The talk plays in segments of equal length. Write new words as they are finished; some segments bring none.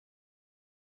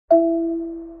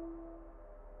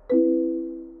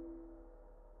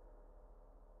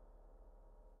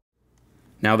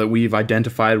Now that we've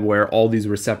identified where all these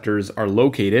receptors are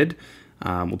located,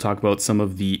 we'll talk about some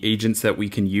of the agents that we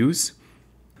can use.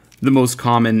 The most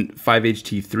common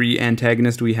 5-HT3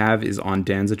 antagonist we have is on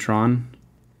Danzatron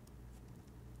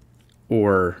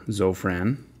or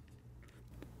Zofran.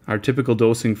 Our typical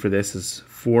dosing for this is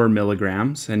 4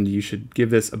 milligrams, and you should give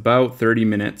this about 30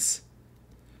 minutes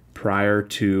prior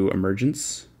to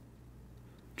emergence,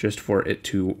 just for it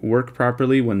to work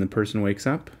properly when the person wakes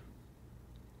up.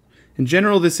 In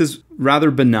general, this is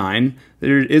rather benign.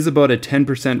 There is about a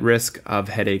 10% risk of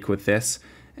headache with this,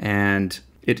 and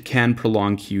it can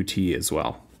prolong QT as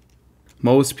well.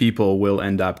 Most people will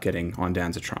end up getting on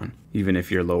Danzatron, even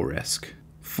if you're low risk.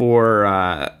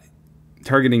 For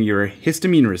targeting your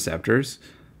histamine receptors,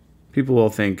 people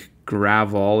will think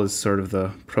Gravol is sort of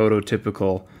the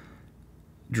prototypical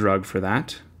drug for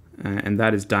that, and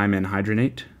that is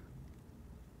dimenhydronate.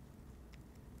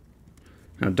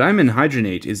 Now,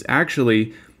 dimenhydronate is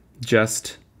actually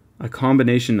just a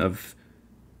combination of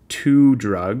two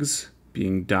drugs,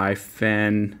 being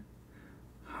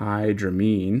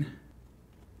diphenhydramine,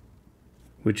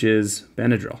 which is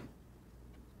Benadryl,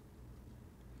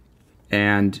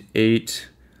 and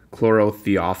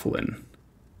 8-chlorotheophylline.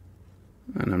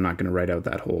 And I'm not going to write out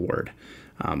that whole word,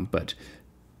 but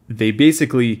they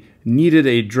basically needed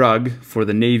a drug for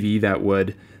the Navy that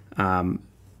would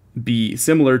be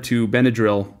similar to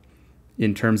Benadryl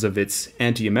in terms of its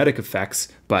antiemetic effects,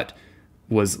 but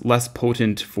was less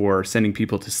potent for sending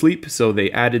people to sleep. So they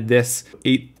added this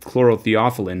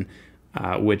 8-chlorotheophylline,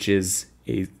 which is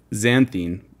a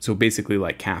xanthine, so basically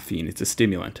like caffeine. It's a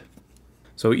stimulant.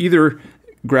 So either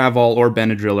Gravol or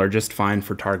Benadryl are just fine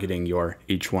for targeting your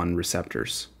H1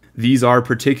 receptors. These are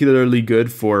particularly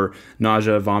good for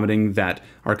nausea, vomiting that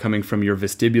are coming from your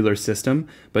vestibular system,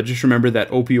 but just remember that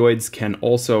opioids can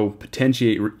also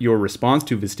potentiate your response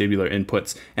to vestibular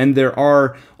inputs, and there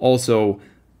are also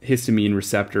histamine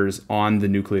receptors on the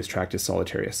nucleus tractus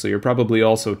solitarius. So you're probably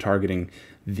also targeting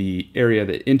the area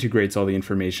that integrates all the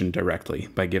information directly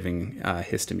by giving a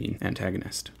histamine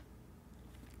antagonist.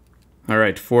 All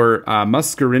right, for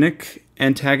muscarinic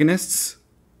antagonists,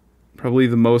 probably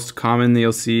the most common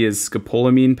you'll see is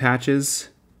Scopolamine Patches.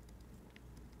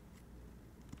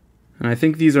 And I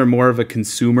think these are more of a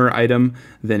consumer item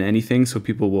than anything, so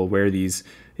people will wear these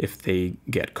if they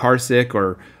get car sick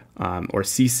or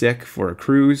seasick for a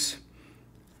cruise.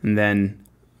 And then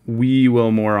we will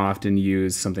more often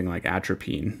use something like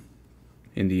atropine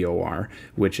in the OR,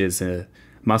 which is a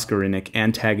muscarinic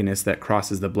antagonist that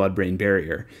crosses the blood-brain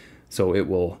barrier. So it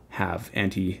will have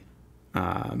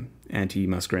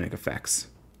anti-muscarinic effects.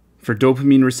 For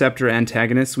dopamine receptor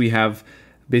antagonists, we have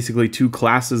basically two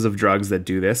classes of drugs that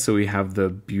do this. So we have the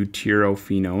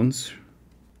butyrophenones.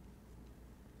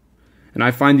 And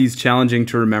I find these challenging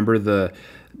to remember, the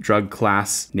drug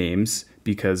class names,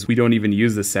 because we don't even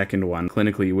use the second one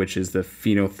clinically, which is the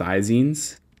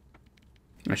phenothiazines.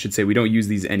 I should say we don't use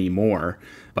these anymore,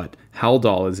 but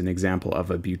Haldol is an example of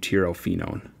a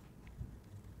butyrophenone.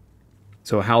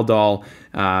 So Haldol,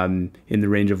 in the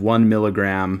range of 1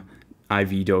 milligram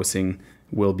IV dosing,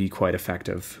 will be quite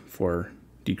effective for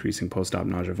decreasing post-op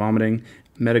nausea, vomiting.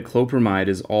 Metoclopramide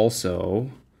is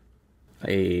also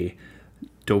a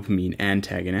dopamine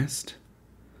antagonist,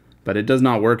 but it does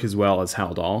not work as well as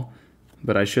Haldol.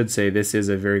 But I should say this is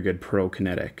a very good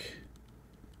prokinetic,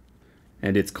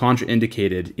 and it's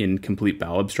contraindicated in complete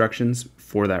bowel obstructions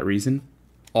for that reason.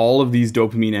 All of these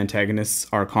dopamine antagonists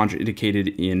are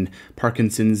contraindicated in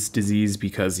Parkinson's disease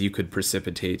because you could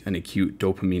precipitate an acute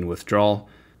dopamine withdrawal.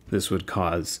 This would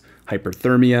cause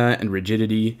hyperthermia and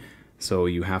rigidity, so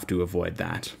you have to avoid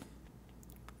that.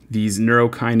 These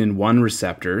neurokinin 1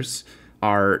 receptors,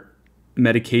 our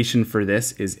medication for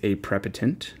this is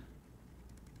aprepitant,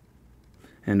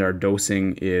 and our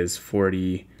dosing is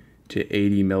 40 to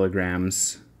 80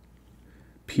 milligrams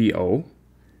PO,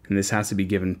 and this has to be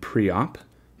given pre-op.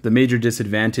 The major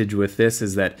disadvantage with this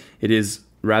is that it is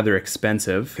rather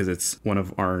expensive because it's one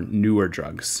of our newer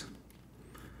drugs.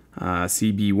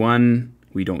 CB1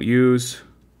 we don't use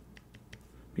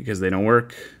because they don't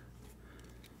work.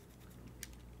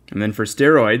 And then for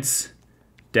steroids,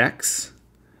 Dex,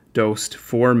 dosed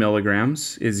 4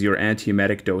 milligrams is your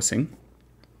antiemetic dosing,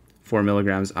 4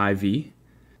 milligrams IV.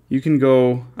 You can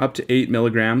go up to 8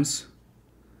 milligrams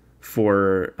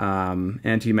for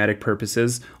antiemetic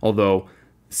purposes, although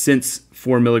since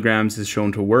 4 milligrams is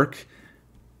shown to work,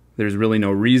 there's really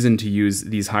no reason to use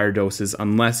these higher doses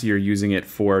unless you're using it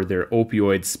for their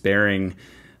opioid sparing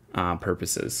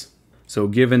purposes. So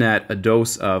given at a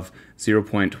dose of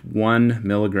 0.1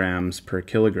 milligrams per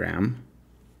kilogram,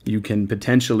 you can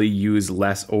potentially use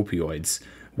less opioids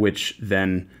which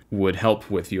then would help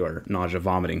with your nausea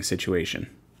vomiting situation.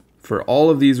 For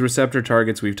all of these receptor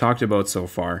targets we've talked about so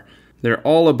far, they're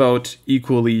all about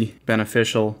equally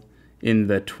beneficial in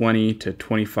the 20 to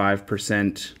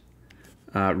 25%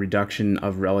 reduction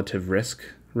of relative risk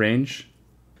range.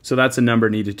 So that's a number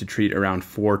needed to treat around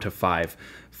 4 to 5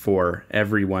 for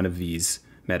every one of these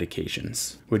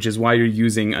medications, which is why you're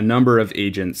using a number of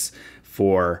agents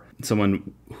for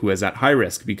someone who is at high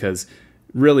risk, because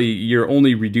really you're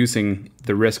only reducing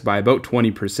the risk by about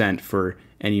 20% for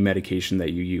any medication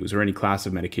that you use or any class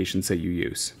of medications that you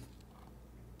use.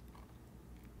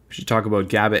 We should talk about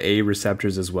GABA A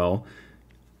receptors as well,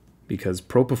 because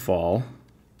propofol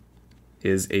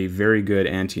is a very good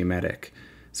antiemetic.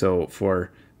 So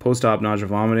for post-op nausea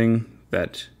vomiting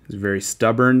that is very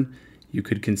stubborn, you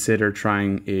could consider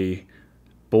trying a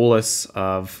bolus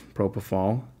of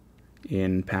propofol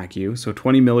in PACU. So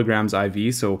 20 milligrams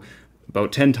IV, so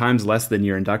about 10 times less than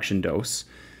your induction dose,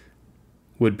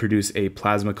 would produce a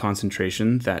plasma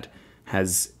concentration that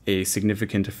has a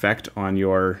significant effect on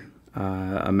your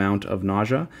amount of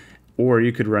nausea. Or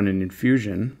you could run an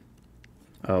infusion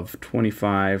of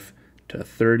 25 to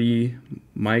 30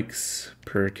 mics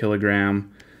per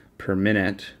kilogram per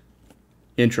minute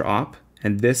intra-op,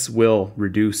 and this will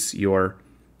reduce your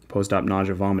post-op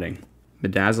nausea vomiting.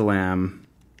 Midazolam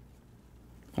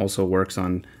also works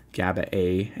on GABA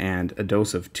A, and a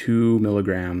dose of 2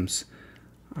 milligrams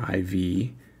IV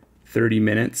 30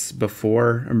 minutes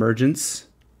before emergence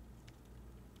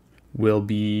will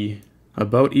be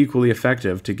about equally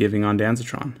effective to giving on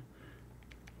Danzatron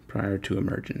prior to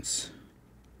emergence.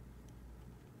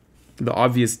 The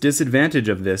obvious disadvantage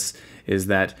of this is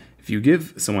that if you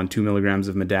give someone 2 milligrams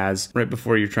of midaz right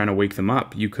before you're trying to wake them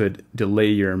up, you could delay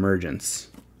your emergence.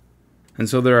 And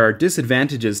so there are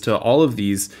disadvantages to all of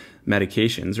these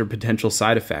medications or potential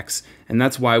side effects, and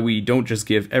that's why we don't just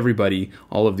give everybody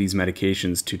all of these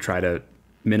medications to try to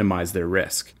minimize their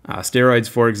risk. Steroids,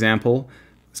 for example,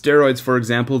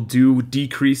 do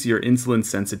decrease your insulin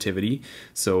sensitivity.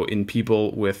 So in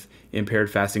people with impaired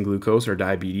fasting glucose or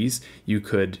diabetes, you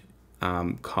could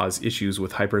cause issues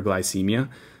with hyperglycemia,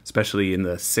 especially in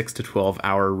the 6 to 12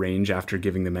 hour range after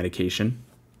giving the medication.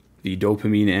 The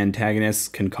dopamine antagonists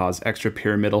can cause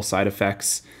extrapyramidal side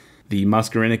effects. The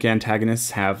muscarinic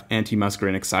antagonists have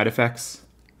antimuscarinic side effects.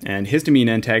 And histamine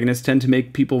antagonists tend to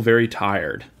make people very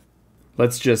tired.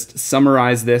 Let's just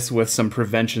summarize this with some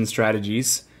prevention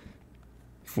strategies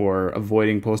for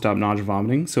avoiding post-op nausea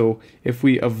vomiting. So if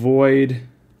we avoid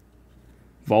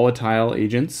volatile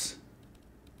agents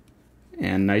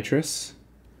and nitrous,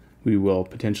 we will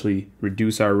potentially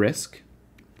reduce our risk.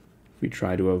 If we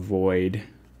try to avoid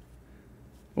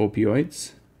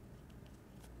opioids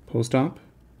post-op,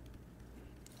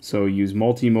 so use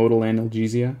multimodal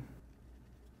analgesia,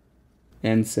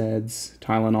 NSAIDs,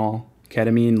 Tylenol,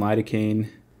 ketamine, lidocaine,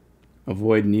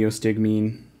 avoid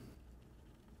neostigmine.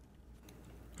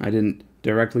 I didn't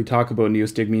directly talk about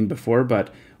neostigmine before, but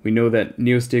we know that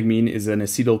neostigmine is an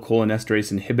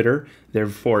acetylcholinesterase inhibitor,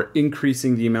 therefore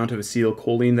increasing the amount of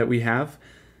acetylcholine that we have.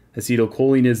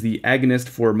 Acetylcholine is the agonist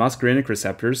for muscarinic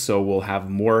receptors, so we'll have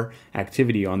more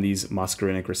activity on these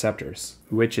muscarinic receptors,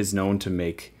 which is known to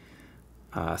make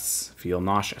us feel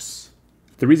nauseous.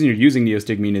 The reason you're using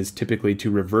neostigmine is typically to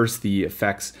reverse the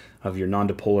effects of your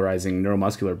non-depolarizing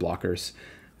neuromuscular blockers.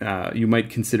 You might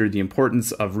consider the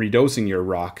importance of redosing your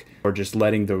rock or just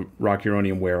letting the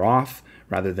rocuronium wear off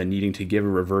rather than needing to give a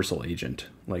reversal agent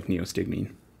like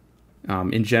neostigmine.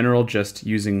 In general, just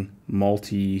using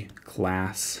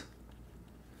multi-class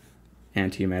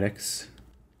antiemetics.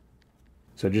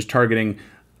 So just targeting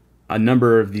a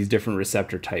number of these different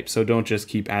receptor types. So don't just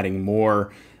keep adding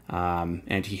more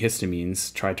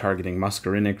antihistamines. Try targeting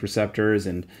muscarinic receptors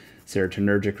and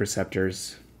serotonergic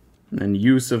receptors. And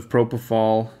use of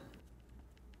propofol,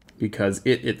 because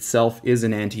it itself is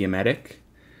an antiemetic,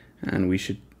 and we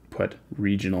should put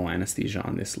regional anesthesia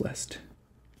on this list.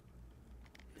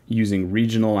 Using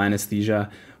regional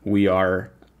anesthesia, we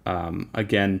are,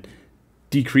 again,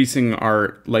 decreasing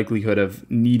our likelihood of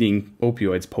needing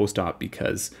opioids post-op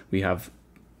because we have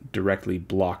directly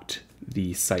blocked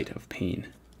the site of pain.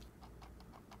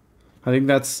 I think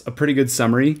that's a pretty good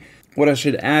summary. What I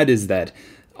should add is that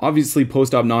obviously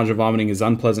post-op nausea vomiting is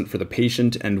unpleasant for the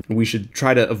patient, and we should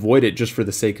try to avoid it just for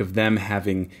the sake of them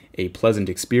having a pleasant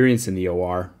experience in the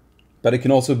OR. But it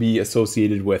can also be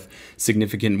associated with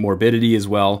significant morbidity as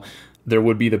well. There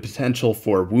would be the potential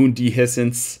for wound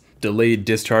dehiscence, delayed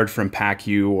discharge from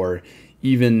PACU, or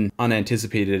even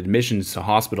unanticipated admissions to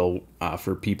hospital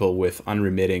for people with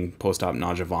unremitting post-op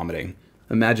nausea vomiting.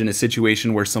 Imagine a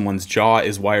situation where someone's jaw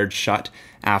is wired shut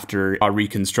after a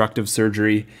reconstructive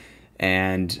surgery,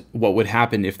 and what would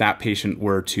happen if that patient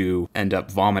were to end up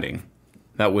vomiting.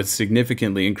 That would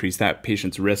significantly increase that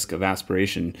patient's risk of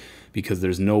aspiration because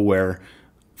there's nowhere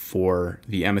for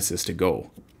the emesis to go.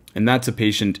 And that's a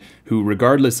patient who,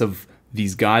 regardless of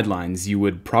these guidelines, you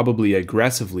would probably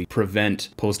aggressively prevent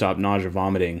post-op nausea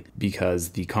vomiting because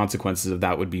the consequences of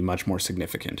that would be much more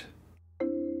significant.